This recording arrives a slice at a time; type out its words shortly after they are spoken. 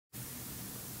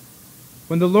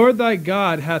When the Lord thy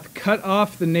God hath cut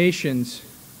off the nations,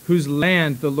 whose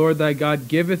land the Lord thy God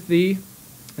giveth thee,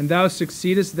 and thou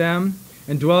succeedest them,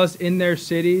 and dwellest in their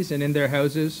cities and in their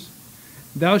houses,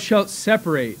 thou shalt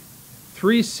separate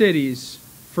 3 cities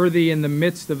for thee in the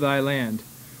midst of thy land,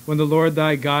 when the Lord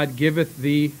thy God giveth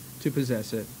thee to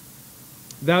possess it.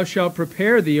 Thou shalt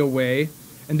prepare thee a way,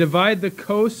 and divide the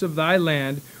coasts of thy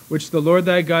land, which the Lord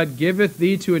thy God giveth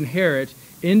thee to inherit,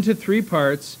 into 3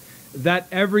 parts, that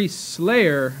every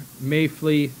slayer may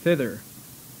flee thither.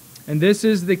 And this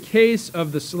is the case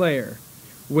of the slayer,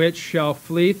 which shall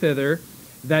flee thither,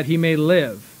 that he may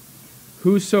live.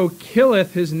 Whoso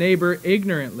killeth his neighbor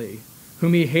ignorantly,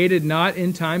 whom he hated not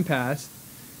in time past,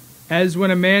 as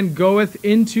when a man goeth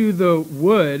into the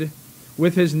wood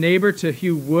with his neighbor to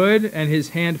hew wood, and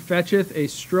his hand fetcheth a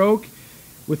stroke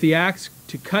with the axe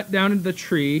to cut down the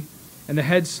tree, and the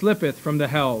head slippeth from the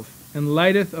helve, and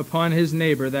lighteth upon his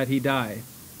neighbor that he die.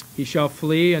 He shall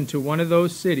flee unto one of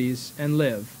those cities and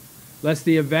live, lest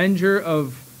the avenger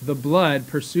of the blood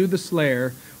pursue the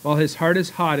slayer, while his heart is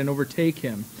hot, and overtake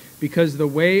him, because the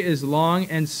way is long,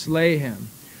 and slay him.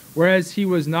 Whereas he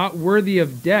was not worthy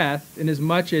of death,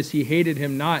 inasmuch as he hated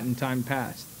him not in time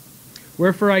past.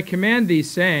 Wherefore I command thee,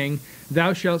 saying,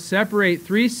 Thou shalt separate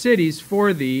 3 cities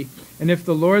for thee, and if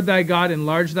the Lord thy God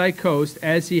enlarge thy coast,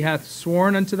 as he hath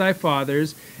sworn unto thy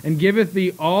fathers, and giveth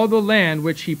thee all the land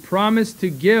which he promised to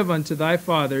give unto thy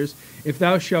fathers, if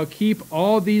thou shalt keep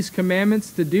all these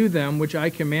commandments to do them, which I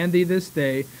command thee this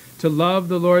day, to love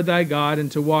the Lord thy God,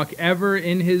 and to walk ever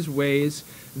in his ways,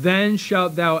 then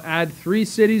shalt thou add 3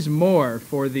 cities more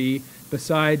for thee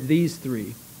beside these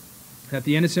 3, that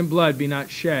the innocent blood be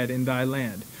not shed in thy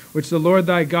land, which the Lord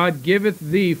thy God giveth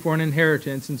thee for an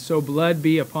inheritance, and so blood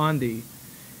be upon thee.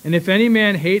 And if any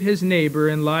man hate his neighbor,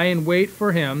 and lie in wait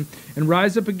for him, and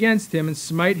rise up against him, and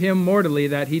smite him mortally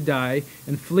that he die,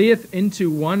 and fleeth into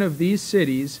one of these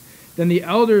cities, then the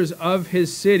elders of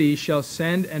his city shall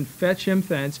send and fetch him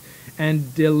thence,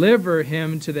 and deliver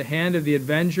him to the hand of the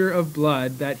avenger of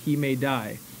blood, that he may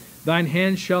die. Thine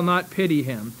hand shall not pity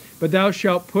him, but thou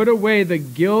shalt put away the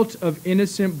guilt of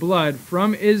innocent blood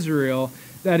from Israel,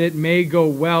 that it may go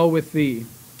well with thee.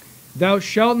 Thou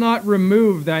shalt not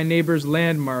remove thy neighbor's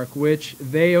landmark, which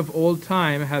they of old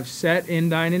time have set in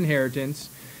thine inheritance,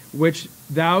 which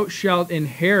thou shalt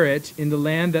inherit in the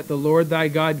land that the Lord thy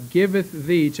God giveth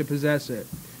thee to possess it.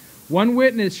 One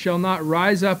witness shall not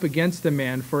rise up against a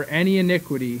man for any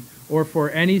iniquity, or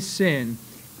for any sin,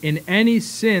 in any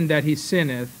sin that he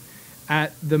sinneth.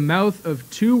 At the mouth of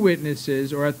 2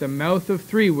 witnesses, or at the mouth of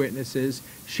 3 witnesses,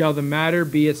 shall the matter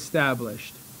be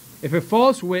established. If a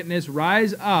false witness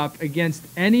rise up against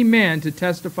any man to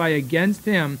testify against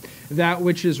him that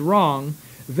which is wrong,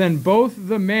 then both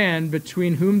the man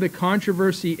between whom the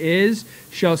controversy is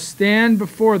shall stand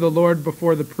before the Lord,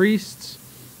 before the priests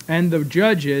and the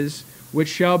judges, which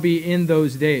shall be in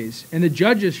those days. And the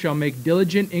judges shall make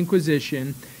diligent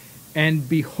inquisition, and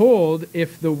behold,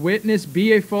 if the witness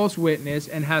be a false witness,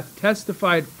 and hath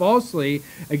testified falsely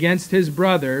against his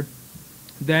brother,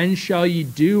 then shall ye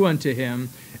do unto him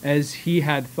as he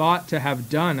had thought to have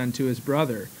done unto his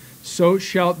brother. So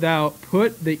shalt thou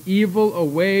put the evil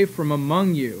away from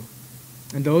among you.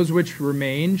 And those which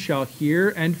remain shall hear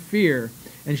and fear,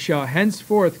 and shall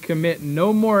henceforth commit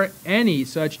no more any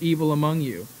such evil among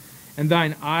you. And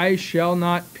thine eye shall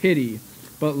not pity,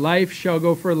 but life shall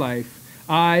go for life,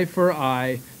 eye for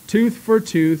eye, tooth for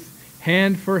tooth,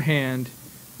 hand for hand,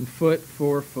 and foot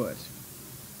for foot.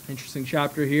 Interesting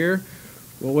chapter here.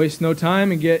 We'll waste no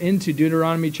time and get into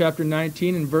Deuteronomy chapter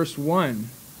 19 and verse 1.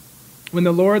 When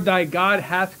the Lord thy God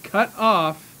hath cut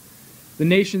off the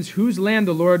nations whose land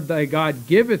the Lord thy God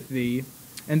giveth thee,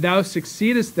 and thou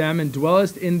succeedest them, and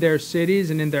dwellest in their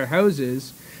cities and in their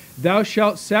houses, thou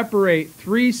shalt separate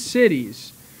 3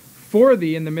 cities for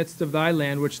thee in the midst of thy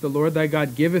land, which the Lord thy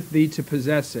God giveth thee to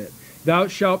possess it. Thou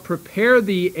shalt prepare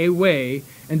thee a way,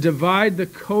 and divide the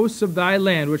coasts of thy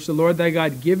land, which the Lord thy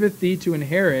God giveth thee to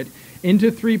inherit,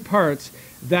 into 3 parts,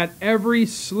 that every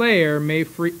slayer may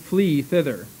flee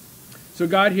thither. So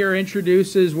God here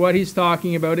introduces what he's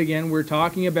talking about. Again, we're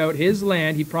talking about his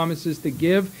land. He promises to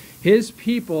give his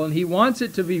people, and he wants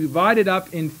it to be divided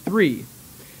up in 3.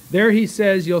 There he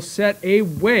says, you'll set a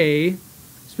way,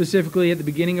 specifically at the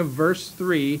beginning of verse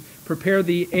 3, prepare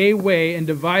thee a way, and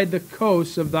divide the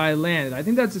coasts of thy land. I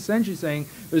think that's essentially saying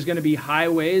there's going to be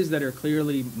highways that are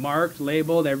clearly marked,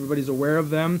 labeled, everybody's aware of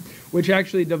them, which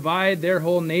actually divide their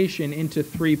whole nation into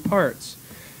 3 parts.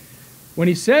 When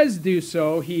he says do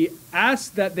so, he asks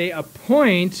that they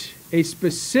appoint a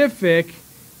specific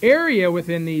area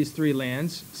within these 3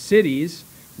 lands, cities,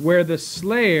 where the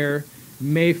slayer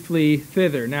may flee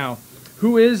thither. Now,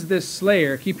 Who is this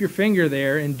slayer? Keep your finger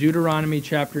there in Deuteronomy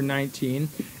chapter 19.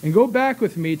 And go back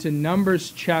with me to Numbers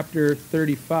chapter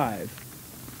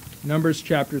 35. Numbers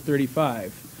chapter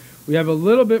 35. We have a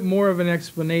little bit more of an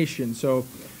explanation. So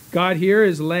God here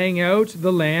is laying out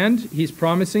the land. He's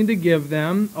promising to give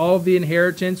them. All of the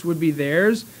inheritance would be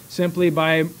theirs simply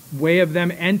by way of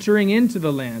them entering into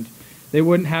the land. They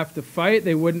wouldn't have to fight.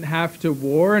 They wouldn't have to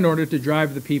war in order to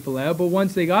drive the people out. But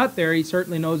once they got there, he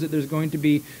certainly knows that there's going to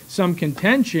be some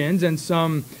contentions and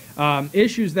some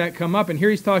issues that come up. And here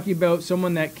he's talking about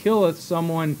someone that killeth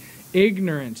someone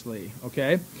ignorantly.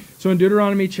 Okay? So in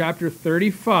Deuteronomy chapter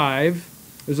 35,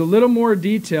 there's a little more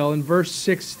detail in verse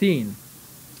 16.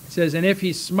 It says, "And if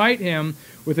he smite him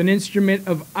with an instrument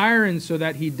of iron so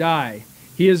that he die,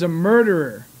 he is a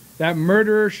murderer. That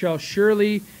murderer shall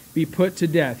surely be put to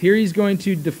death." Here he's going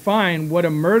to define what a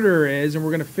murderer is, and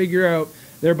we're going to figure out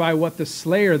thereby what the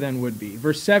slayer then would be.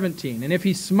 Verse 17, "And if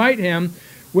he smite him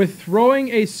with throwing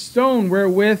a stone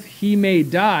wherewith he may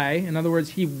die," in other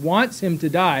words, he wants him to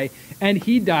die, "and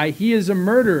he die, he is a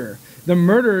murderer. The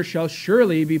murderer shall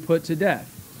surely be put to death.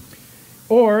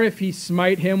 Or if he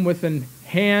smite him with an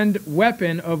hand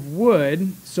weapon of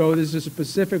wood," so this is a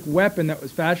specific weapon that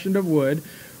was fashioned of wood,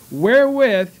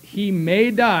 "wherewith he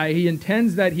may die," he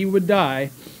intends that he would die,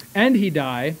 "and he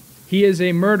die, he is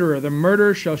a murderer. The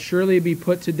murderer shall surely be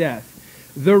put to death.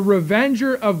 The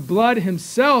revenger of blood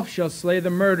himself shall slay the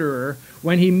murderer.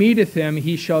 When he meeteth him,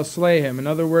 he shall slay him." In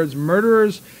other words,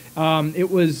 murderers, it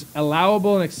was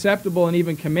allowable and acceptable and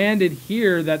even commanded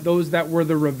here that those that were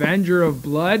the revenger of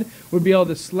blood would be able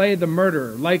to slay the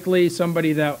murderer. Likely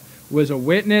somebody that was a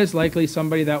witness, likely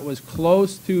somebody that was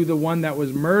close to the one that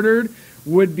was murdered,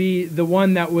 would be the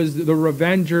one that was the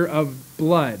revenger of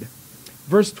blood.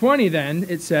 Verse 20 then,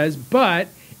 it says, "But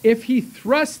if he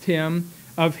thrust him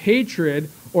of hatred,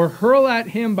 or hurl at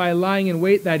him by lying in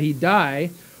wait that he die,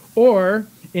 or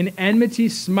in enmity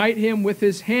smite him with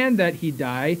his hand that he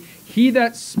die, he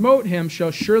that smote him shall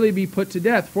surely be put to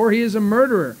death, for he is a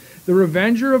murderer. The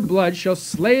revenger of blood shall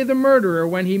slay the murderer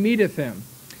when he meeteth him.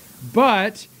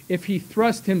 But if he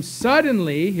thrust him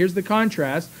suddenly," here's the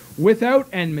contrast, "without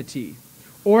enmity,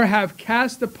 or have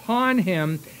cast upon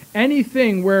him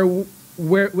anything where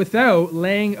without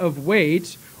laying of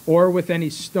wait, or with any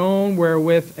stone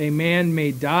wherewith a man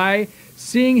may die,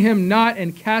 seeing him not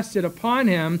and cast it upon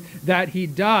him that he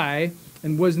die,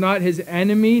 and was not his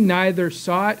enemy, neither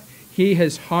sought he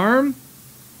his harm,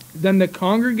 then the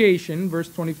congregation," verse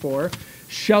 24,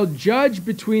 "shall judge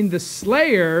between the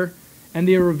slayer and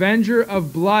the revenger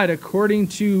of blood according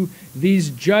to these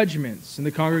judgments. And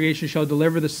the congregation shall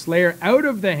deliver the slayer out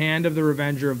of the hand of the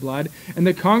revenger of blood, and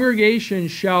the congregation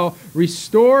shall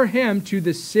restore him to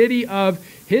the city of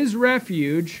his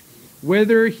refuge,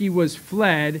 whither he was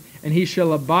fled, and he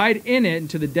shall abide in it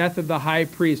unto the death of the high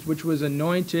priest, which was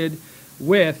anointed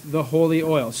with the holy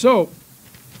oil." So,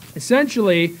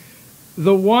 essentially,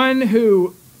 the one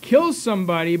who kills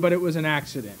somebody, but it was an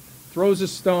accident, throws a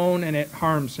stone and it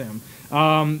harms him.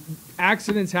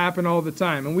 Accidents happen all the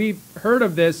time. And we've heard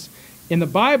of this in the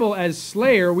Bible as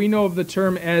slayer. We know of the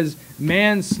term as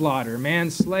manslaughter,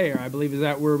 manslayer, I believe is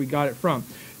that where we got it from.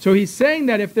 So he's saying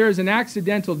that if there is an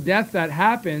accidental death that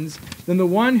happens, then the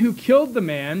one who killed the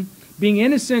man, being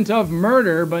innocent of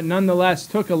murder, but nonetheless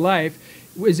took a life,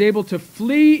 is able to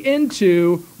flee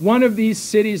into one of these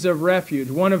cities of refuge,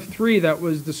 one of three that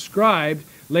was described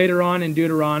later on in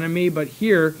Deuteronomy, but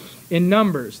here in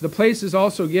Numbers. The place is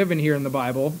also given here in the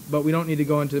Bible, but we don't need to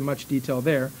go into much detail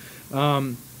there.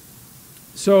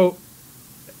 So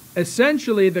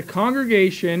essentially, the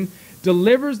congregation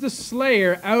delivers the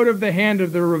slayer out of the hand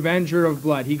of the revenger of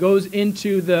blood. He goes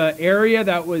into the area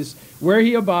that was where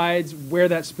he abides, where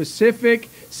that specific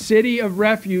city of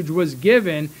refuge was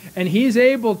given, and he's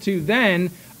able to then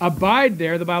abide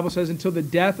there, the Bible says, until the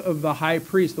death of the high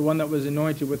priest, the one that was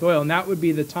anointed with oil. And that would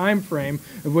be the time frame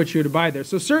of which you would abide there.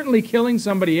 So certainly killing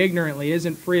somebody ignorantly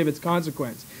isn't free of its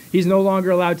consequence. He's no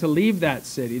longer allowed to leave that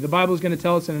city. The Bible is going to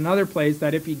tell us in another place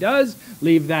that if he does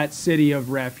leave that city of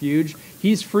refuge,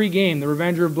 he's free game. The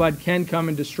revenger of blood can come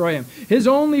and destroy him. His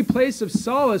only place of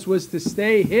solace was to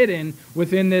stay hidden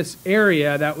within this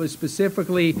area that was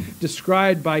specifically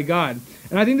described by God.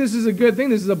 And I think this is a good thing.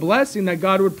 This is a blessing that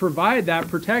God would provide that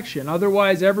protection.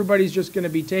 Otherwise, everybody's just going to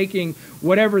be taking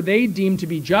whatever they deem to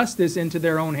be justice into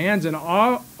their own hands, and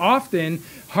often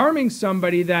harming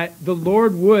somebody that the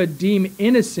Lord would deem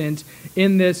innocent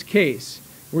in this case.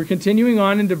 We're continuing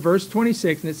on into verse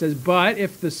 26, and it says, "But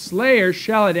if the slayer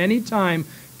shall at any time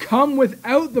come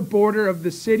without the border of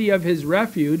the city of his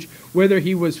refuge, whither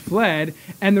he was fled,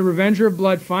 and the revenger of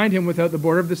blood find him without the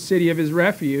border of the city of his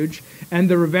refuge, and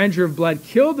the revenger of blood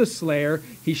kill the slayer,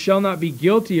 he shall not be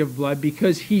guilty of blood,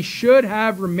 because he should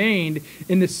have remained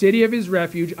in the city of his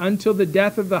refuge until the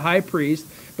death of the high priest.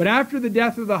 But after the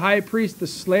death of the high priest, the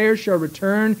slayer shall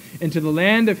return into the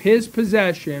land of his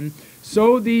possession.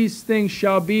 So these things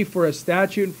shall be for a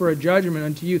statute and for a judgment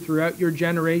unto you throughout your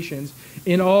generations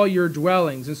in all your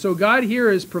dwellings. And so God here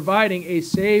is providing a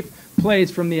safe place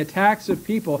from the attacks of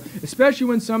people, especially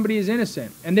when somebody is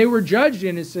innocent. And they were judged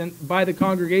innocent by the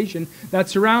congregation that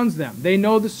surrounds them. They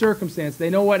know the circumstance. They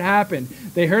know what happened.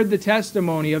 They heard the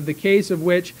testimony of the case of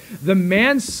which the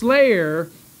manslayer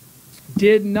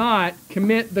did not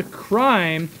commit the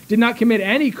crime, did not commit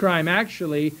any crime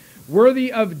actually,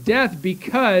 worthy of death,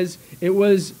 because it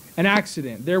was an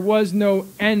accident. There was no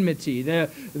enmity.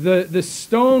 The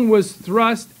stone was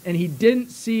thrust and he didn't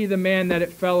see the man that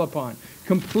it fell upon.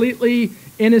 Completely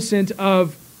innocent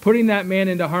of putting that man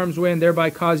into harm's way and thereby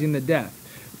causing the death.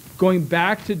 Going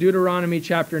back to Deuteronomy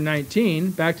chapter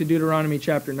 19,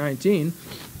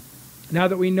 now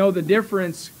that we know the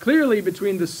difference clearly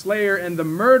between the slayer and the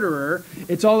murderer,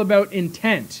 it's all about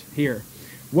intent here.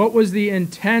 What was the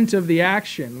intent of the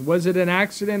action? Was it an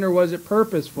accident or was it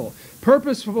purposeful?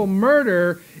 Purposeful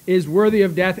murder is worthy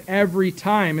of death every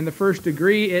time. In the first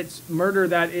degree, it's murder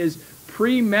that is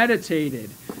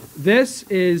premeditated. This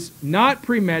is not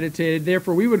premeditated,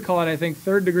 therefore we would call it, I think,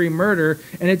 third-degree murder,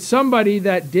 and it's somebody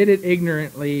that did it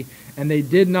ignorantly and they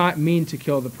did not mean to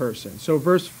kill the person. So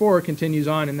verse 4 continues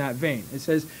on in that vein. It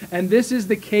says, "And this is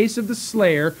the case of the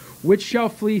slayer, which shall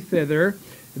flee thither,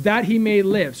 that he may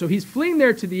live." So he's fleeing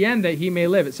there to the end that he may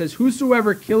live. It says,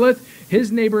 "Whosoever killeth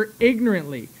his neighbor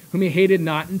ignorantly, whom he hated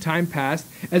not in time past,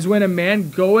 as when a man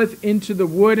goeth into the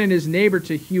wood and his neighbor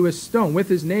to hew a stone," with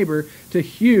his neighbor to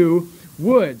hew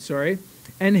wood,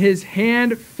 "and his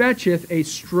hand fetcheth a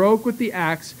stroke with the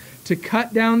axe to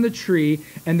cut down the tree,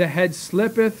 and the head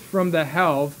slippeth from the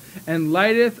helve, and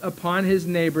lighteth upon his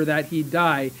neighbor that he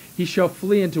die, he shall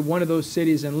flee into one of those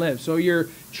cities and live." So you're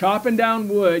chopping down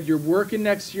wood, you're working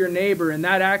next to your neighbor, and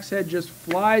that axe head just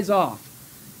flies off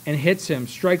and hits him,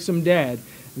 strikes him dead.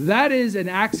 That is an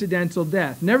accidental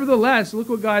death. Nevertheless, look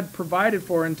what God provided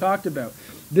for and talked about.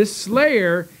 This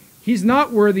slayer, he's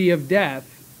not worthy of death,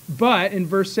 but in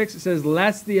verse 6 it says,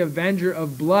 "Lest the avenger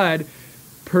of blood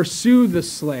pursue the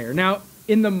slayer." Now,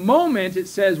 in the moment, it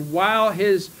says, while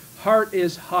his heart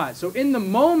is hot. So in the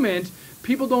moment,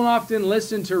 people don't often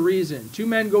listen to reason. Two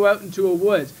men go out into a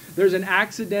woods. There's an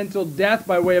accidental death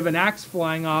by way of an axe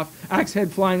flying off, axe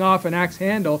head flying off an axe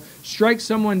handle, strikes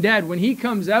someone dead. When he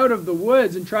comes out of the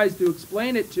woods and tries to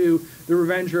explain it to the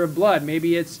revenger of blood,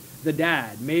 maybe it's the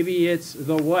dad, maybe it's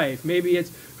the wife, maybe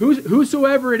it's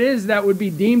whosoever it is that would be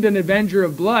deemed an avenger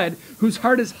of blood, whose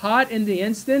heart is hot in the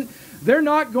instant, they're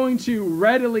not going to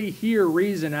readily hear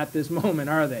reason at this moment,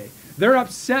 are they? They're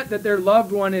upset that their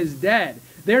loved one is dead.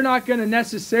 They're not going to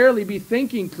necessarily be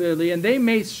thinking clearly, and they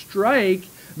may strike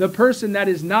the person that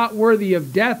is not worthy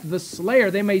of death, the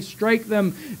slayer. They may strike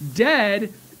them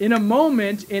dead in a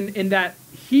moment, in that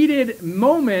heated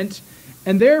moment,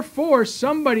 and therefore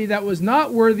somebody that was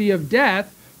not worthy of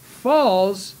death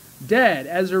falls dead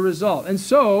as a result. And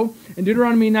so, in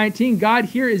Deuteronomy 19, God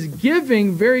here is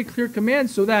giving very clear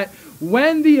commands so that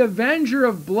when the avenger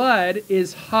of blood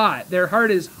is hot, their heart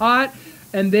is hot,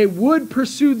 and they would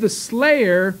pursue the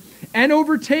slayer and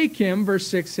overtake him, verse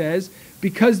 6 says,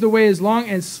 because the way is long,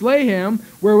 and slay him,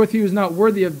 wherewith he was not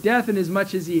worthy of death,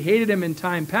 inasmuch as he hated him in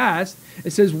time past.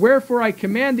 It says, "Wherefore I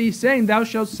command thee, saying, Thou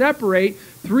shalt separate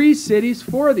 3 cities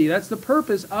for thee." That's the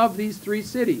purpose of these 3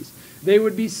 cities. They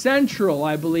would be central,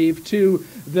 I believe, to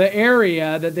the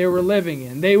area that they were living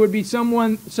in. They would be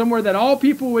somewhere that all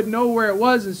people would know where it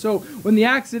was. And so when the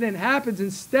accident happens,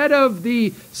 instead of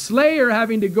the slayer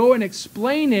having to go and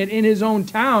explain it in his own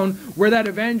town where that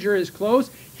avenger is close,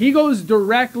 he goes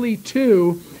directly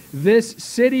to this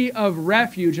city of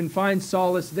refuge and finds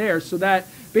solace there, so that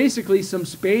basically some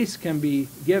space can be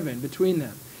given between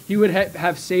them. He would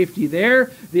have safety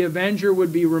there. The avenger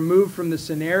would be removed from the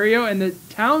scenario, and the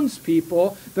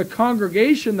townspeople, the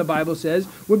congregation, the Bible says,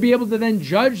 would be able to then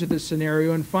judge the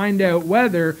scenario and find out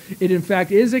whether it in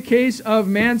fact is a case of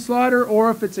manslaughter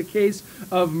or if it's a case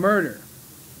of murder.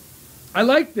 I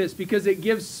like this because it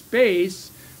gives space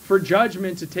for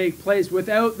judgment to take place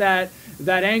without that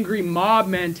angry mob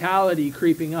mentality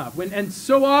creeping up. And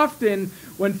so often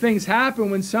when things happen,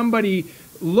 when somebody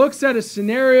looks at a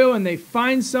scenario and they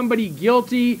find somebody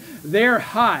guilty, they're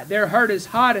hot. Their heart is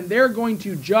hot, and they're going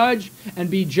to judge and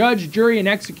be judge, jury, and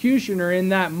executioner in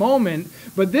that moment.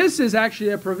 But this is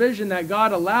actually a provision that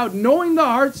God allowed, knowing the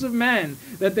hearts of men,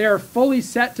 that they are fully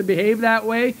set to behave that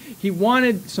way. He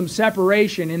wanted some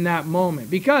separation in that moment,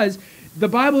 because the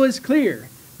Bible is clear.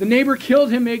 The neighbor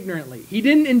killed him ignorantly. He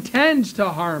didn't intend to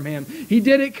harm him. He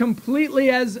did it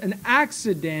completely as an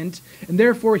accident, and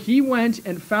therefore he went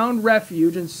and found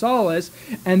refuge and solace,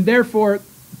 and therefore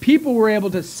people were able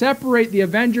to separate the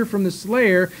avenger from the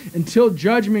slayer until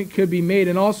judgment could be made,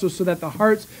 and also so that the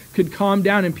hearts could calm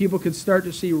down and people could start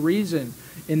to see reason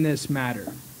in this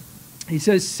matter. He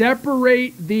says,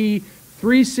 separate the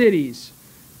 3 cities.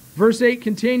 Verse 8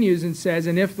 continues and says,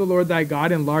 and if the Lord thy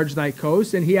God enlarge thy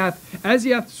coast, and as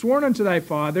he hath sworn unto thy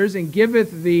fathers, and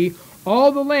giveth thee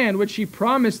all the land which he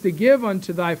promised to give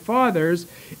unto thy fathers,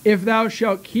 if thou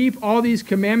shalt keep all these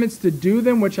commandments to do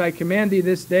them, which I command thee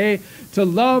this day, to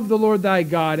love the Lord thy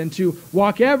God, and to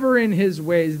walk ever in his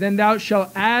ways, then thou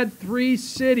shalt add 3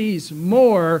 cities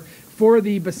more for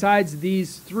thee besides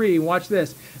these 3. Watch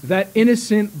this. That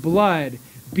innocent blood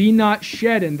be not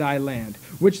shed in thy land,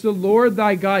 which the Lord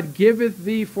thy God giveth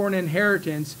thee for an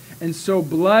inheritance, and so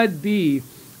blood be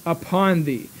upon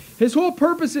thee. His whole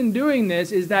purpose in doing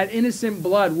this is that innocent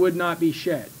blood would not be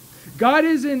shed. God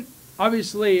isn't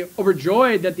obviously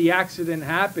overjoyed that the accident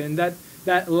happened,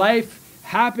 that life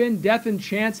happened, death and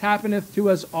chance happeneth to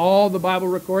us all, the Bible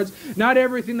records. Not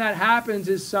everything that happens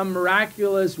is some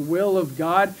miraculous will of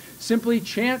God. Simply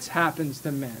chance happens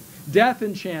to men. Death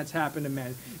and chance happen to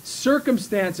men.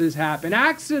 Circumstances happen.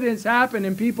 Accidents happen,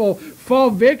 and people fall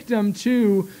victim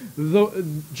to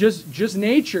just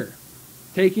nature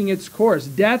taking its course.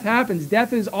 Death happens.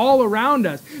 Death is all around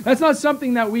us. That's not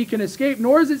something that we can escape,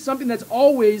 nor is it something that's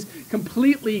always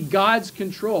completely God's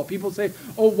control. People say,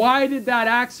 oh, why did that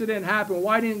accident happen?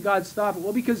 Why didn't God stop it?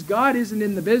 Well, because God isn't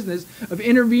in the business of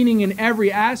intervening in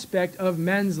every aspect of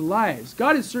men's lives.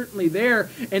 God is certainly there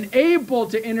and able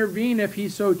to intervene if he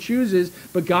so chooses,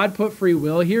 but God put free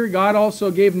will here. God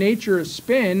also gave nature a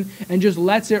spin and just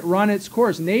lets it run its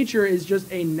course. Nature is just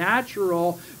a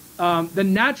natural the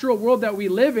natural world that we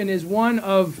live in is one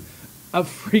of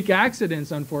freak accidents,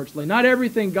 unfortunately. Not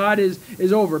everything God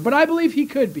is over. But I believe he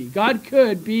could be. God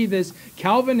could be this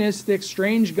Calvinistic,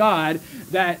 strange God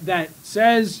that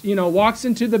says, walks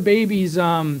into the baby's,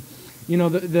 the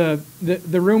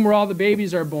room where all the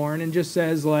babies are born and just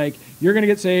says, like, you're going to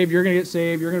get saved, you're going to get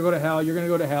saved, you're going to go to hell, you're going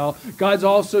to go to hell. God's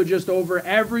also just over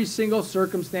every single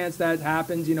circumstance that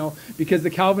happens, because the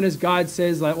Calvinist God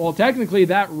says, like, well, technically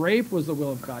that rape was the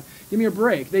will of God. Give me a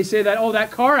break. They say that, oh,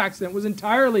 that car accident was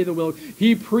entirely the will.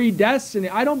 He predestined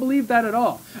it. I don't believe that at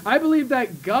all. I believe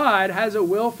that God has a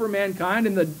will for mankind,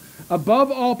 and the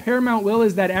above all paramount will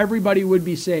is that everybody would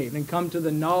be saved and come to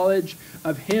the knowledge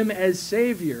of him as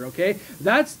Savior, okay?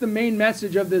 That's the main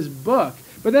message of this book.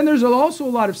 But then there's also a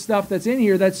lot of stuff that's in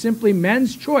here that's simply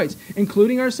men's choice,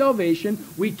 including our salvation.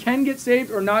 We can get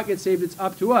saved or not get saved. It's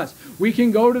up to us. We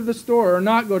can go to the store or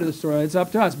not go to the store. It's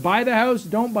up to us. Buy the house,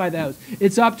 don't buy the house.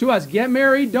 It's up to us. Get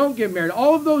married, don't get married.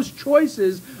 All of those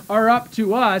choices are up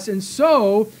to us. And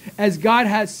so, as God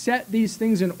has set these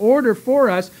things in order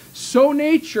for us, so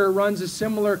nature runs a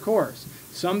similar course.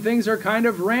 Some things are kind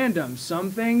of random.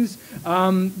 Some things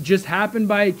just happen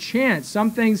by chance. Some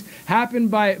things happen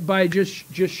by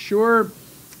just sure.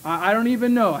 I don't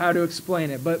even know how to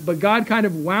explain it. But God kind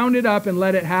of wound it up and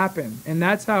let it happen. And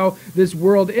that's how this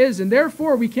world is. And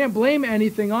therefore, we can't blame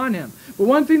anything on him. But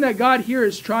one thing that God here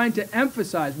is trying to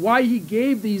emphasize, why he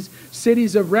gave these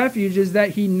cities of refuge, is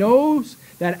that he knows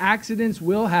that accidents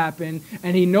will happen,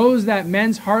 and he knows that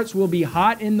men's hearts will be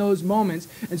hot in those moments,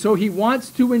 and so he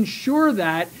wants to ensure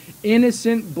that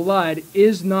innocent blood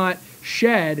is not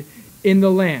shed in the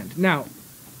land. Now,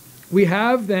 we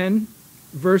have then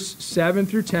verse 7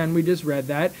 through 10, we just read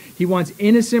that. He wants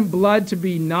innocent blood to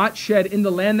be not shed in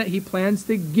the land that he plans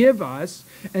to give us,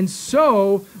 and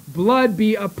so blood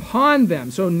be upon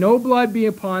them. So no blood be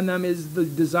upon them is the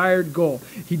desired goal.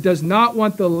 He does not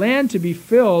want the land to be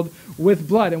filled with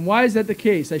blood. And why is that the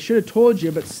case? I should have told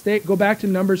you, but go back to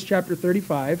Numbers chapter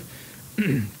 35.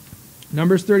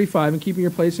 Numbers 35, and keeping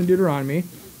your place in Deuteronomy.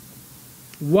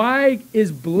 Why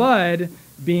is blood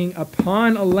being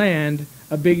upon a land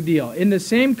a big deal? In the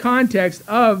same context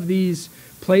of these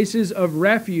places of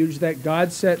refuge that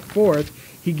God set forth,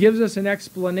 he gives us an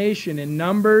explanation in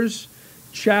Numbers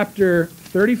chapter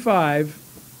 35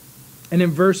 and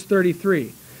in verse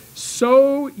 33.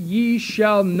 So ye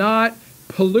shall not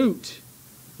pollute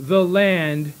the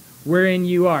land wherein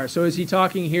you are. So is he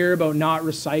talking here about not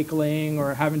recycling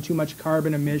or having too much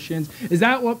carbon emissions? Is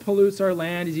that what pollutes our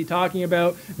land? Is he talking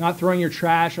about not throwing your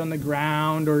trash on the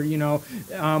ground, or,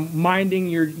 minding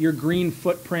your green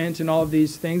footprint and all of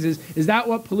these things? Is that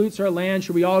what pollutes our land?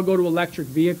 Should we all go to electric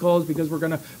vehicles because we're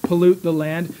going to pollute the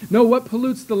land? No, what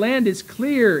pollutes the land is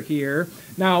clear here.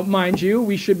 Now, mind you,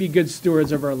 we should be good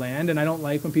stewards of our land, and I don't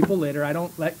like when people litter. I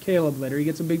don't let Caleb litter. He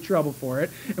gets in big trouble for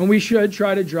it. And we should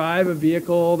try to drive a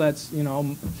vehicle that's,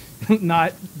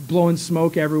 not blowing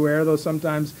smoke everywhere, though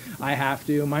sometimes I have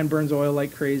to. Mine burns oil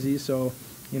like crazy, so,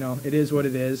 it is what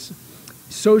it is.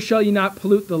 So shall ye not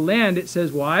pollute the land, it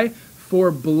says, why?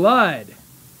 For blood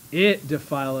it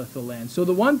defileth the land. So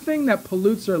the one thing that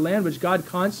pollutes our land, which God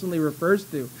constantly refers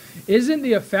to, isn't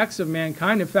the effects of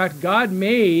mankind. In fact, God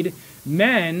made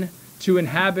men to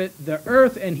inhabit the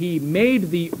earth, and he made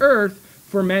the earth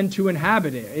for men to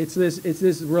inhabit it. It's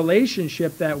this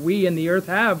relationship that we and the earth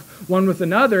have one with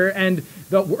another, and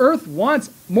the earth wants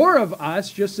more of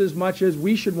us just as much as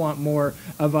we should want more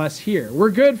of us here.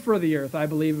 We're good for the earth, I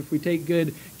believe, if we take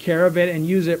good care of it and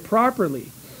use it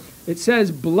properly. It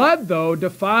says, blood, though,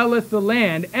 defileth the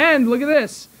land, and look at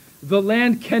this, the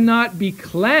land cannot be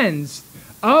cleansed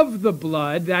of the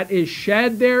blood that is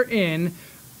shed therein,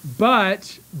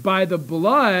 but by the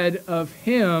blood of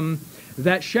him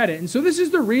that shed it. And so this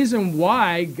is the reason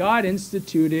why God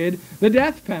instituted the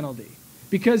death penalty.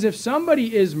 Because if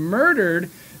somebody is murdered,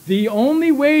 the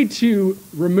only way to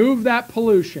remove that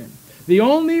pollution, the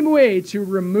only way to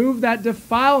remove that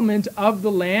defilement of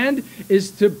the land,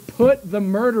 is to put the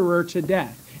murderer to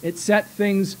death. It sets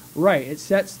things right. It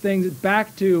sets things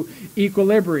back to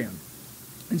equilibrium.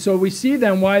 And so we see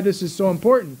then why this is so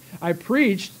important. I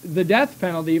preached the death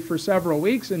penalty for several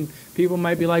weeks, and people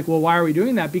might be like, well, why are we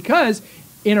doing that? Because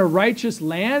in a righteous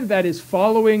land that is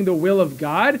following the will of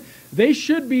God, they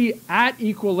should be at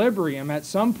equilibrium at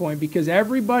some point, because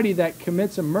everybody that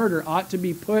commits a murder ought to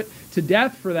be put to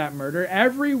death for that murder.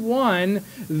 Everyone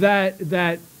that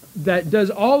does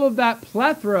all of that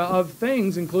plethora of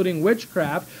things, including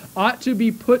witchcraft, ought to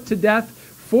be put to death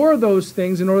for those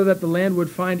things in order that the land would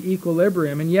find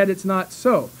equilibrium, and yet it's not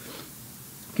so.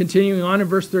 Continuing on in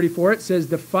verse 34, it says,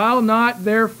 defile not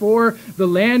therefore the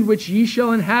land which ye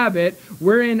shall inhabit,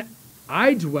 wherein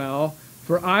I dwell,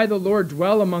 for I the Lord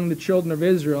dwell among the children of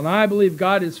Israel. And I believe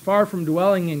God is far from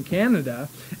dwelling in Canada,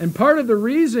 and part of the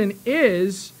reason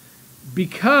is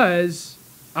because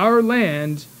our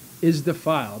land is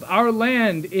defiled. Our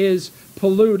land is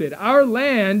polluted. Our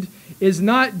land is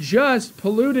not just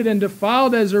polluted and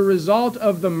defiled as a result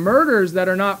of the murders that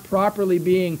are not properly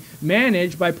being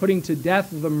managed by putting to death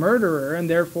the murderer and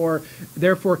therefore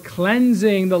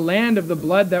cleansing the land of the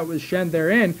blood that was shed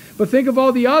therein. But think of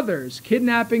all the others,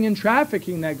 kidnapping and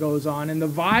trafficking that goes on, and the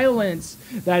violence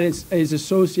that is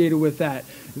associated with that.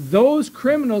 Those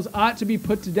criminals ought to be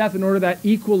put to death in order that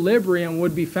equilibrium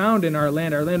would be found in our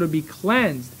land. Our land would be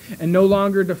cleansed and no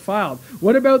longer defiled.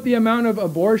 What about the amount of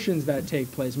abortions that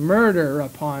take place? Murder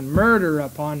upon murder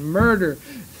upon murder.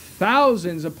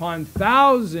 Thousands upon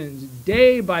thousands,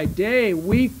 day by day,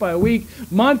 week by week,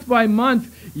 month by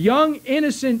month. Young,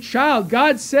 innocent child.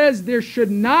 God says there should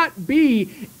not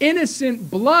be innocent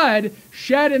blood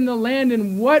shed in the land.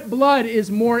 And what blood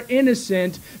is more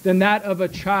innocent than that of a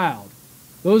child?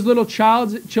 Those little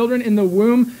children in the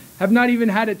womb have not even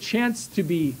had a chance to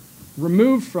be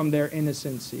removed from their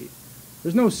innocency.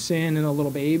 There's no sin in a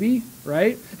little baby,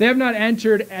 right? They have not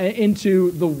entered into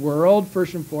the world,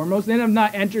 first and foremost. They have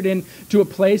not entered into a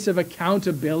place of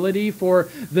accountability for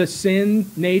the sin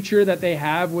nature that they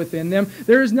have within them.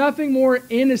 There is nothing more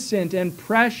innocent and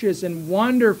precious and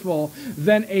wonderful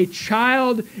than a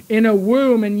child in a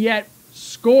womb, and yet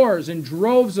scores and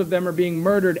droves of them are being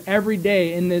murdered every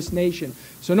day in this nation.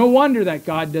 So no wonder that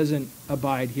God doesn't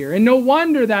abide here. And no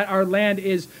wonder that our land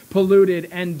is polluted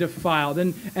and defiled.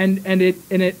 And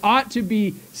it ought to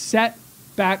be set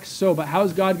back so. But how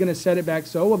is God going to set it back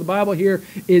so? Well, the Bible here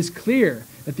is clear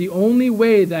that the only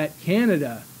way that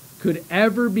Canada could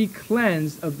ever be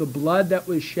cleansed of the blood that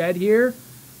was shed here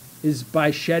is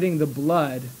by shedding the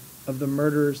blood of the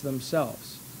murderers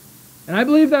themselves. And I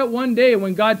believe that one day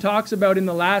when God talks about in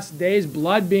the last days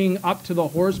blood being up to the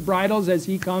horse bridles as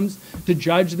he comes to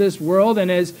judge this world, and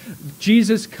as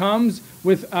Jesus comes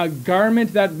with a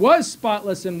garment that was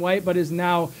spotless and white but is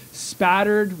now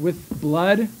spattered with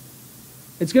blood,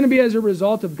 it's going to be as a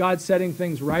result of God setting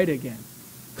things right again.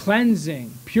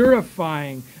 Cleansing,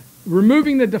 purifying,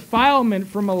 removing the defilement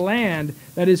from a land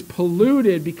that is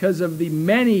polluted because of the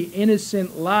many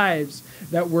innocent lives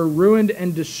that were ruined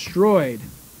and destroyed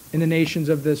in the nations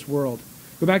of this world.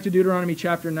 Go back to Deuteronomy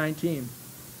chapter 19.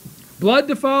 Blood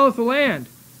defileth the land.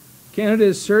 Canada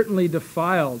is certainly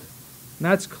defiled, and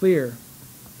that's clear.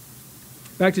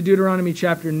 Back to Deuteronomy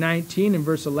chapter 19 and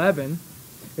verse 11.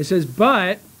 It says,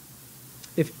 but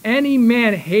if any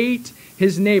man hate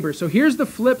his neighbor. So here's the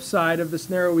flip side of the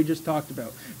scenario we just talked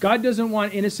about. God doesn't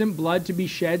want innocent blood to be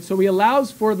shed, so he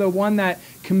allows for the one that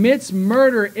commits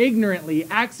murder ignorantly,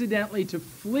 accidentally, to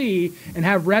flee and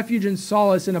have refuge and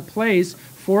solace in a place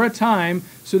for a time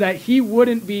so that he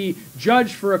wouldn't be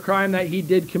judged for a crime that he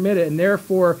did commit it, and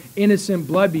therefore innocent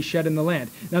blood be shed in the land.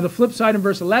 Now the flip side in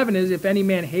verse 11 is, if any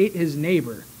man hate his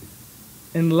neighbor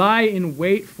and lie in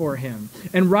wait for him,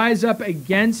 and rise up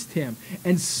against him,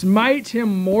 and smite him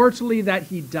mortally that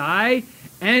he die,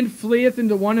 and fleeth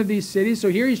into one of these cities. So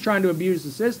here he's trying to abuse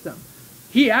the system.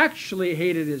 He actually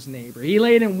hated his neighbor. He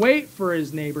laid in wait for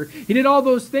his neighbor. He did all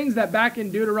those things that back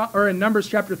in in Numbers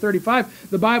chapter 35,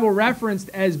 the Bible referenced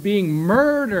as being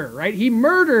murder, right? He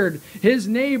murdered his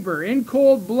neighbor in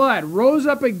cold blood, rose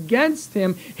up against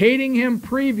him, hating him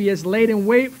previous, laid in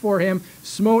wait for him,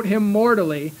 smote him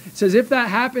mortally. It says, if that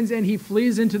happens and he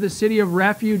flees into the city of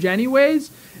refuge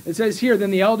anyways, it says here,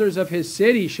 then the elders of his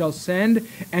city shall send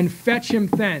and fetch him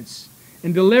thence,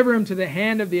 and deliver him to the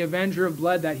hand of the avenger of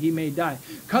blood that he may die.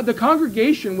 The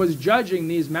congregation was judging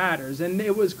these matters, and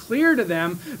it was clear to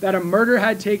them that a murder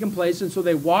had taken place, and so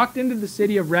they walked into the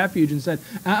city of refuge and said,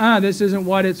 this isn't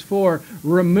what it's for.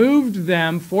 Removed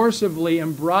them forcibly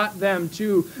and brought them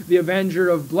to the avenger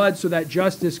of blood so that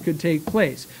justice could take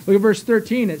place. Look at verse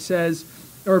 13. It says,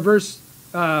 or verse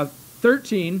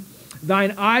 13,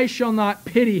 thine eye shall not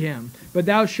pity him, but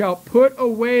thou shalt put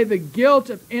away the guilt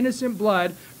of innocent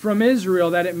blood from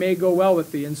Israel, that it may go well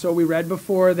with thee. And so we read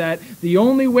before that the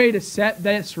only way to set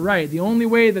this right, the only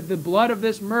way that the blood of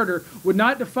this murder would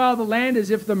not defile the land,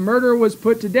 is if the murderer was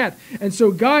put to death. And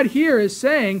so God here is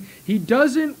saying he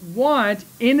doesn't want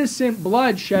innocent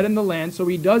blood shed in the land, so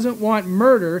he doesn't want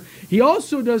murder. He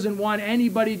also doesn't want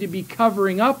anybody to be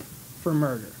covering up for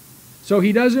murder. So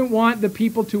he doesn't want the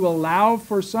people to allow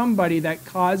for somebody that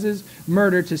causes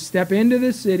murder to step into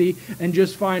the city and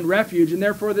just find refuge. And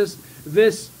therefore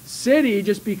this city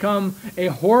just become a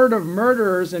horde of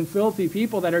murderers and filthy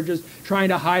people that are just trying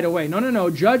to hide away. No.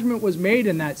 Judgment was made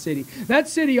in that city. That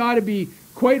city ought to be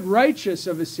quite righteous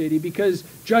of a city because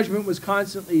judgment was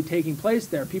constantly taking place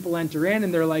there. People enter in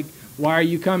and they're like, why are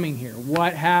you coming here?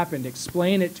 What happened?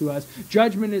 Explain it to us.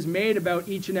 Judgment is made about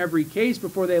each and every case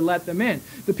before they let them in.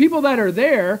 The people that are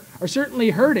there are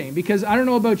certainly hurting because I don't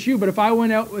know about you, but if I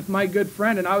went out with my good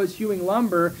friend and I was hewing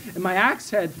lumber and my axe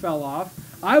head fell off,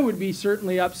 I would be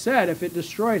certainly upset if it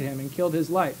destroyed him and killed his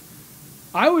life.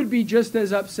 I would be just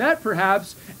as upset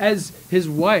perhaps as his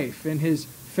wife and his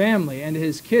family and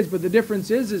his kids, but the difference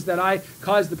is that I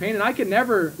caused the pain, and I can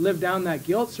never live down that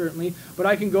guilt certainly, but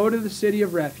I can go to the city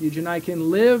of refuge and I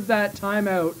can live that time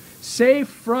out safe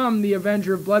from the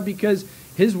avenger of blood because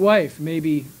his wife may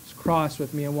be cross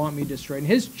with me and want me destroyed, and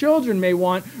his children may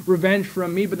want revenge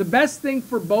from me, but the best thing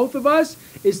for both of us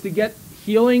is to get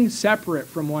healing separate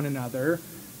from one another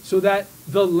so that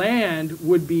the land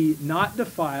would be not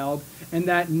defiled and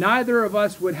that neither of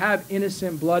us would have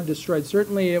innocent blood destroyed.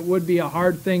 Certainly it would be a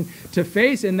hard thing to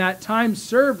face, and that time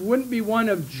served wouldn't be one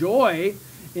of joy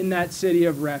in that city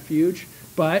of refuge,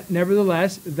 but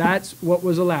nevertheless, that's what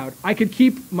was allowed. I could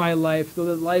keep my life, though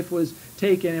the life was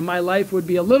taken, and my life would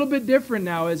be a little bit different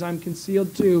now as I'm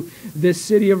concealed to this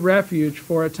city of refuge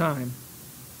for a time.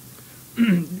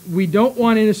 We don't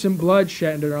want innocent blood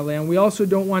shed in our land. We also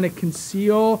don't want to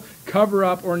conceal, cover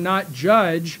up, or not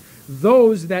judge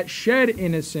those that shed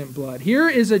innocent blood. Here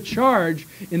is a charge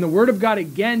in the Word of God,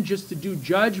 again, just to do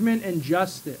judgment and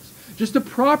justice, just to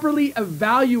properly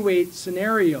evaluate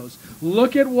scenarios.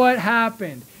 Look at what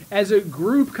happened as a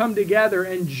group come together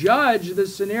and judge the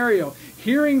scenario,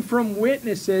 hearing from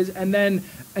witnesses, and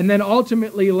then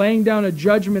ultimately laying down a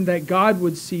judgment that God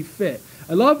would see fit.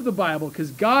 I love the Bible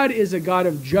because God is a God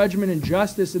of judgment and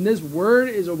justice, and this word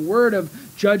is a word of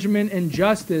judgment and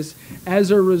justice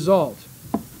as a result.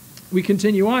 We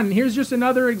continue on, and here's just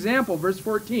another example. Verse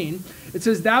 14, it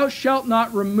says, thou shalt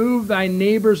not remove thy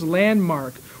neighbor's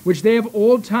landmark, which they of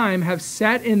old time have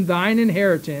set in thine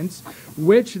inheritance,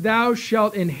 which thou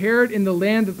shalt inherit in the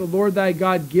land that the Lord thy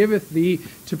God giveth thee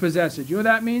to possess it. You know what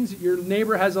that means? Your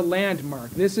neighbor has a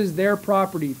landmark. This is their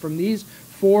property from these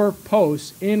 4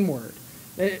 posts inward.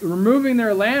 Removing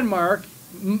their landmark,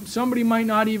 somebody might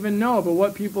not even know, but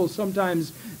what people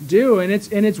sometimes do, and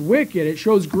it's wicked. It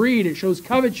shows greed. It shows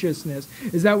covetousness.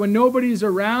 Is that when nobody's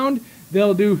around,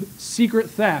 they'll do secret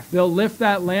theft. They'll lift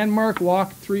that landmark,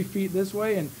 walk 3 feet this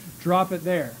way, and drop it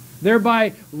there.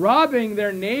 thereby robbing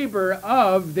their neighbor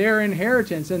of their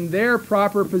inheritance and their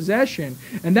proper possession.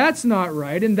 And that's not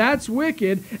right, and that's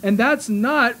wicked, and that's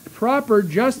not proper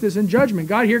justice and judgment.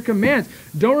 God here commands,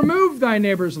 don't remove thy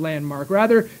neighbor's landmark.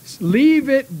 Rather, leave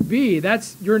it be.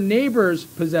 That's your neighbor's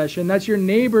possession. That's your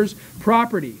neighbor's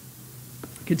property.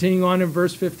 Continuing on in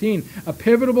verse 15, a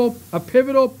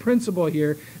pivotal principle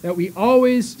here that we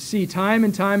always see time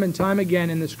and time and time again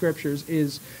in the scriptures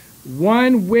is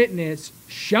one witness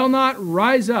shall not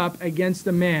rise up against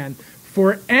a man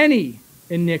for any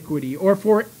iniquity or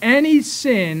for any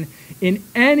sin in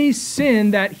any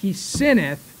sin that he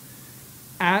sinneth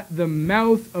at the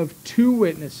mouth of two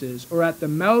witnesses, or at the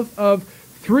mouth of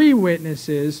three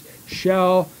witnesses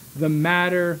shall the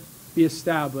matter be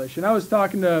established. And I was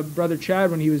talking to Brother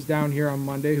Chad when he was down here on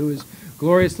Monday, who was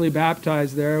gloriously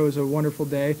baptized there. It was a wonderful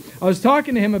day. I was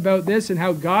talking to him about this and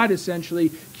how God essentially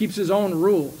keeps his own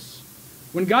rules.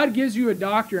 When God gives you a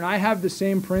doctrine, I have the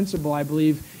same principle, I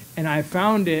believe, and I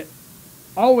found it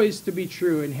always to be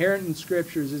true, inherent in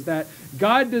scriptures, is that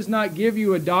God does not give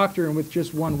you a doctrine with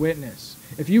just one witness.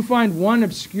 If you find one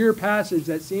obscure passage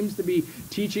that seems to be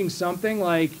teaching something,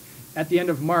 like at the end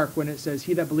of Mark when it says,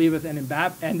 he that believeth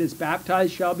and is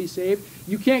baptized shall be saved,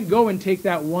 you can't go and take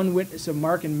that one witness of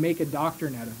Mark and make a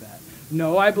doctrine out of that.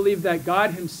 No, I believe that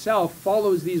God himself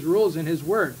follows these rules in his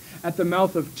word. At the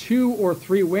mouth of two or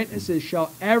three witnesses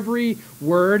shall every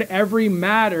word, every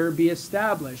matter be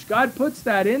established. God puts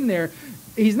that in there.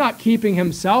 He's not keeping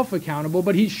himself accountable,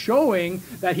 but he's showing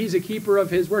that he's a keeper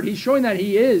of his word. He's showing that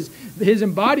he is his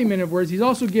embodiment of words. He's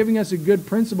also giving us a good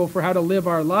principle for how to live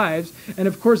our lives. And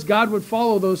of course, God would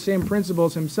follow those same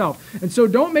principles himself. And so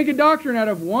don't make a doctrine out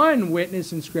of one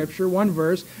witness in Scripture, one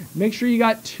verse. Make sure you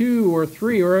got two or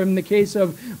three, or in the case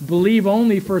of believe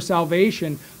only for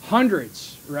salvation,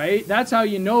 hundreds, right? That's how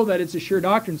you know that it's a sure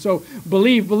doctrine. So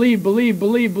believe, believe, believe,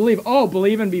 believe, believe. Oh,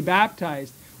 believe and be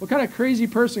baptized. What kind of crazy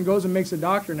person goes and makes a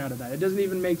doctrine out of that? It doesn't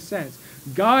even make sense.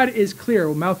 God is clear.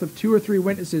 With mouth of two or three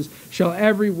witnesses shall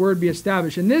every word be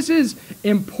established. And this is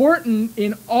important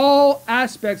in all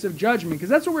aspects of judgment, because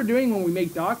that's what we're doing when we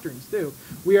make doctrines too.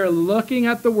 We are looking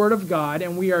at the word of God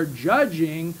and we are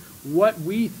judging what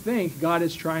we think God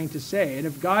is trying to say. And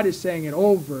if God is saying it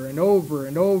over and over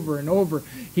and over and over,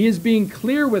 he is being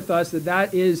clear with us that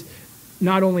that is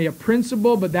not only a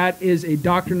principle, but that is a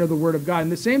doctrine of the Word of God.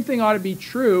 And the same thing ought to be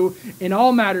true in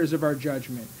all matters of our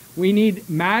judgment. We need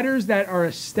matters that are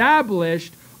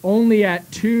established only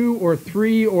at two or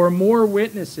three or more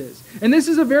witnesses. And this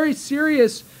is a very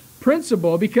serious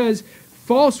principle, because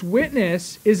false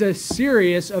witness is a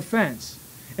serious offense.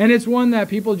 And it's one that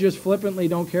people just flippantly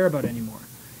don't care about anymore.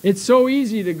 It's so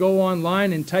easy to go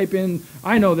online and type in,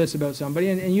 I know this about somebody,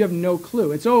 and you have no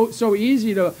clue. It's so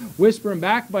easy to whisper and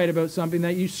backbite about something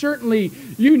that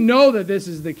you know that this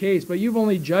is the case, but you've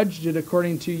only judged it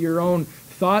according to your own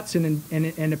thoughts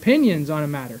and opinions on a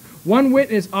matter. One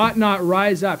witness ought not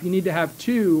rise up. You need to have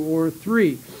two or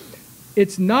three.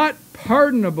 It's not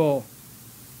pardonable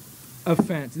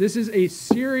offense. This is a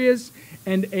serious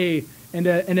and a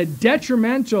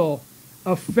detrimental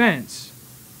offense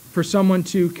for someone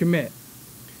to commit.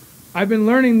 I've been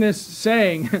learning this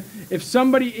saying, if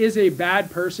somebody is a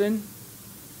bad person,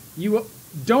 you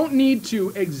don't need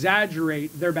to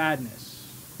exaggerate their badness.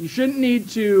 You shouldn't need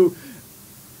to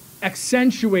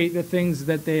accentuate the things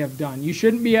that they have done. You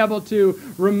shouldn't be able to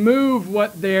remove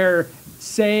what they're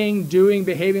saying, doing,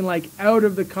 behaving like out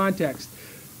of the context.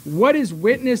 What is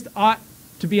witnessed ought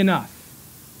to be enough.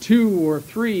 Two or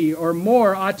three or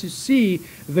more ought to see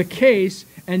the case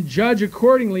and judge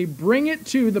accordingly, bring it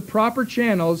to the proper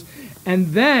channels, and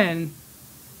then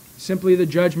simply the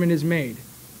judgment is made.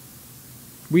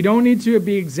 We don't need to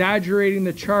be exaggerating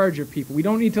the charge of people. We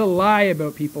don't need to lie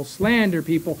about people, slander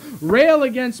people, rail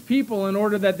against people in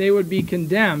order that they would be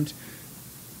condemned.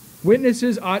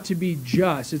 Witnesses ought to be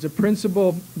just. It's a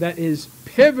principle that is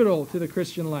pivotal to the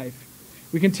Christian life.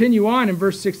 We continue on in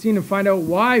verse 16 and find out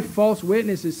why false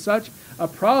witness is such a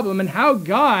problem and how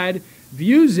God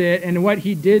views it and what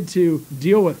he did to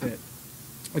deal with it.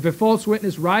 If a false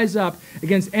witness rise up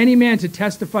against any man to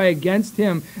testify against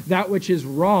him that which is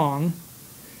wrong,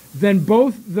 then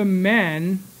both the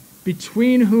men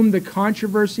between whom the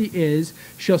controversy is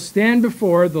shall stand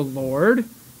before the Lord,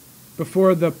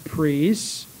 before the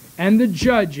priests, and the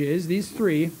judges, these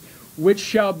three, which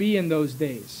shall be in those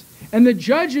days. And the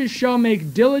judges shall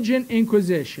make diligent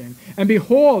inquisition. And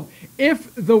behold,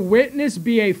 if the witness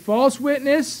be a false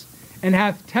witness, and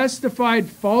hath testified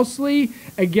falsely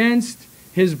against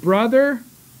his brother.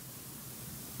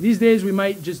 These days we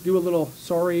might just do a little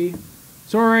sorry,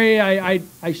 I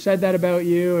said that about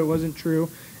you, it wasn't true.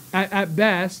 at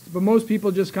best, but most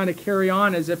people just kind of carry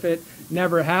on as if it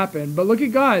never happened. But look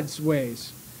at God's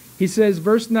ways. He says,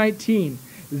 verse 19,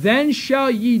 then shall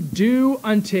ye do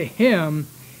unto him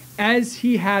as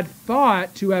he had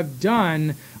thought to have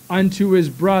done unto his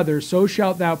brother, so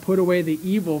shalt thou put away the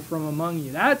evil from among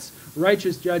you. That's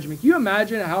righteous judgment. Can you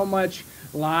imagine how much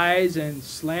lies and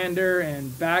slander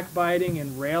and backbiting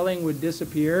and railing would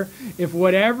disappear if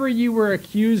whatever you were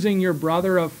accusing your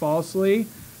brother of falsely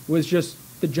was just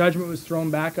the judgment was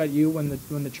thrown back at you when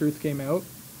the truth came out?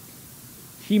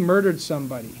 He murdered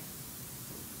somebody.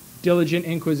 Diligent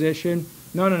inquisition.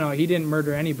 No, he didn't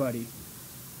murder anybody.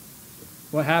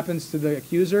 What happens to the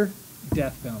accuser?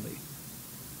 Death penalty.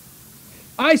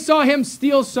 I saw him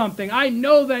steal something. I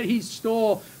know that he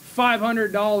stole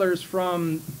 $500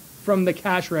 from the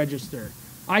cash register.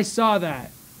 I saw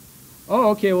that.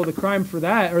 Oh, okay, well the crime for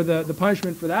that, or the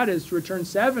punishment for that is to return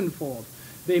sevenfold.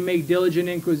 They make diligent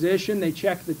inquisition, they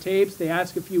check the tapes, they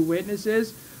ask a few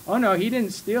witnesses. Oh no, he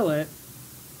didn't steal it.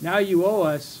 Now you owe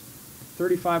us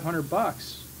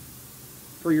 $3,500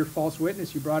 for your false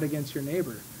witness you brought against your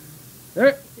neighbor.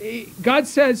 God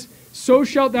says, so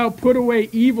shalt thou put away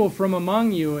evil from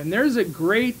among you. And there's a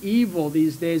great evil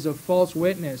these days of false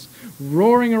witness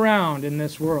roaring around in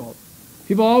this world.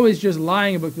 People always just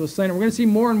lying about people, slander. We're going to see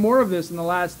more and more of this in the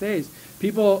last days.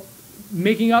 People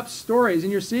making up stories.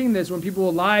 And you're seeing this when people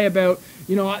will lie about,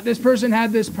 this person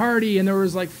had this party and there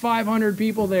was like 500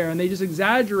 people there. And they just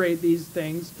exaggerate these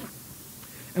things.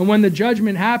 And when the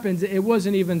judgment happens, it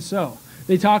wasn't even so.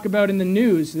 They talk about in the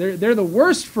news, they're the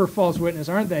worst for false witness,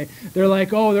 aren't they? They're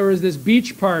like, oh, there was this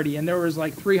beach party and there was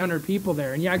like 300 people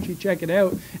there. And you actually check it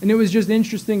out. And it was just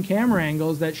interesting camera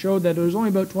angles that showed that there was only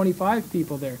about 25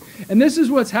 people there. And this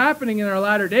is what's happening in our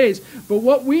latter days. But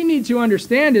what we need to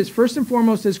understand is, first and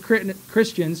foremost, as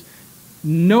Christians,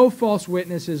 no false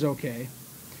witness is okay.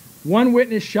 One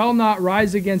witness shall not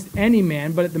rise against any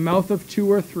man, but at the mouth of two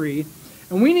or three.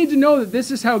 And we need to know that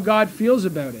this is how God feels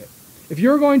about it. If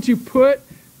you're going to put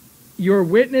your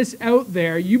witness out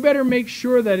there, you better make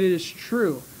sure that it is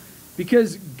true.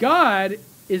 Because God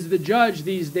is the judge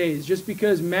these days, just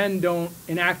because men don't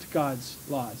enact God's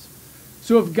laws.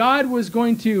 So if God was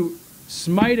going to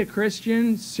smite a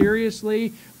Christian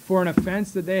seriously for an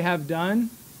offense that they have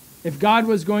done, if God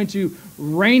was going to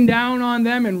rain down on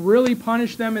them and really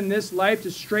punish them in this life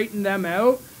to straighten them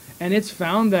out, and it's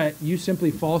found that you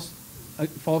simply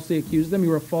falsely accused them, you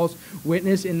were a false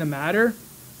witness in the matter,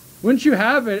 wouldn't you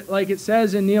have it like it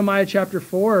says in Nehemiah chapter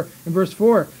 4 and verse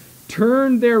 4,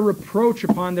 turn their reproach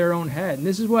upon their own head. And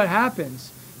this is what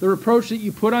happens. The reproach that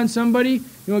you put on somebody, you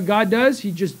know what God does?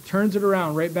 He just turns it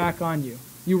around right back on you.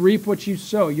 You reap what you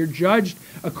sow. You're judged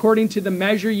according to the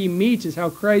measure ye meet, is how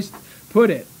Christ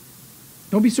put it.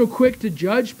 Don't be so quick to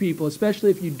judge people, especially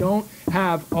if you don't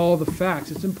have all the facts.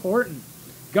 It's important.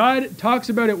 God talks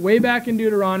about it way back in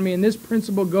Deuteronomy, and this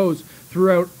principle goes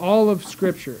throughout all of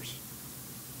Scriptures.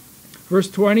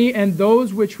 Verse 20, and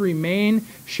those which remain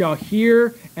shall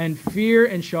hear and fear,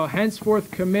 and shall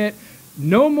henceforth commit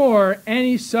no more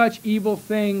any such evil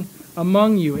thing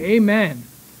among you. Amen.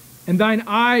 And thine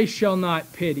eye shall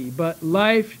not pity, but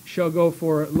life shall go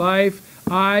for life,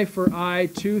 eye for eye,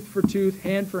 tooth for tooth,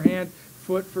 hand for hand,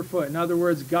 foot for foot. In other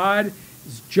words, God's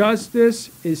justice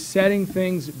is setting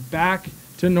things back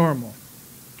to normal.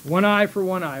 One eye for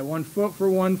one eye, 1 foot for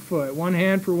 1 foot, 1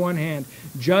 hand for 1 hand.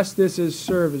 Justice is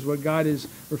served is what God is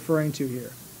referring to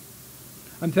here.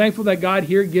 I'm thankful that God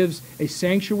here gives a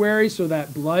sanctuary so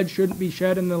that blood shouldn't be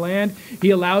shed in the land.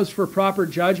 He allows for proper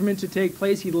judgment to take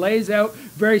place. He lays out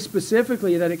very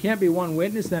specifically that it can't be one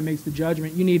witness that makes the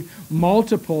judgment. You need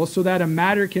multiple so that a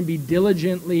matter can be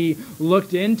diligently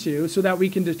looked into, so that we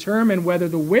can determine whether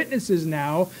the witnesses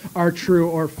now are true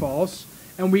or false,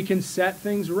 and we can set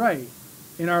things right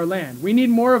in our land. We need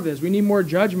more of this. We need more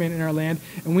judgment in our land,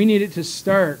 and we need it to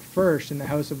start first in the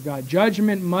house of God.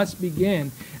 Judgment must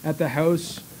begin at the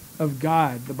house of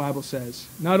God, the Bible says.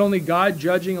 Not only God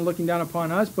judging and looking down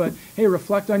upon us, but hey,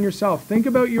 reflect on yourself. Think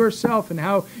about yourself and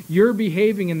how you're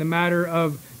behaving in the matter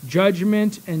of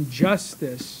judgment and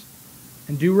justice,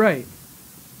 and do right.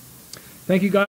 Thank you, God.